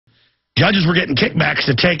Judges were getting kickbacks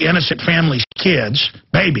to take innocent families' kids,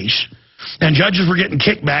 babies, and judges were getting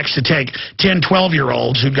kickbacks to take 10,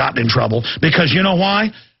 12-year-olds who got in trouble because you know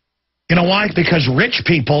why? You know why? Because rich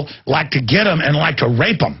people like to get them and like to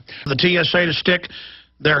rape them. The TSA to stick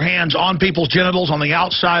their hands on people's genitals on the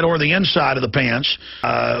outside or the inside of the pants.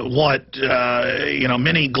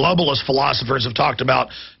 Many globalist philosophers have talked about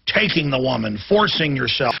taking the woman, forcing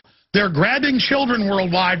yourself. They're grabbing children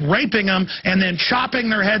worldwide, raping them, and then chopping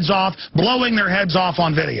their heads off, blowing their heads off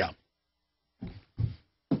on video.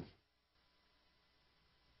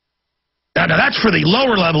 Now that's for the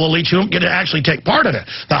lower level elites who don't get to actually take part in it.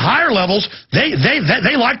 The higher levels,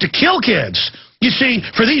 they like to kill kids. You see,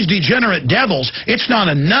 for these degenerate devils, it's not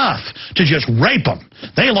enough to just rape them.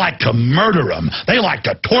 They like to murder them. They like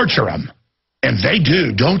to torture them. And they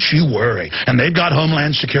do, don't you worry. And they've got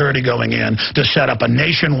Homeland Security going in to set up a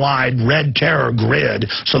nationwide red terror grid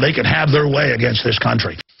so they can have their way against this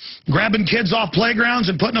country. Grabbing kids off playgrounds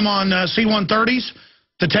and putting them on C-130s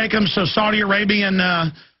to take them so Saudi Arabian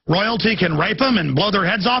royalty can rape them and blow their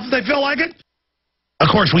heads off if they feel like it. Of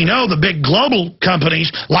course, we know the big global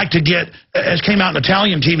companies like to get, as came out in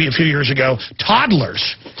Italian TV a few years ago, toddlers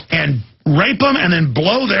and rape them and then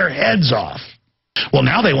blow their heads off. Well,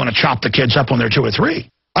 now they want to chop the kids up when they're 2 or 3.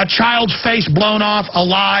 A child's face blown off,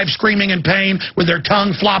 alive, screaming in pain, with their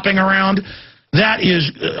tongue flopping around. That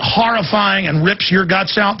is horrifying and rips your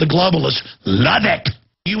guts out. The globalists love it.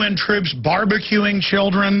 UN troops barbecuing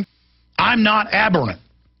children. I'm not aberrant.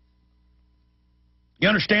 You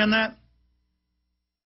understand that?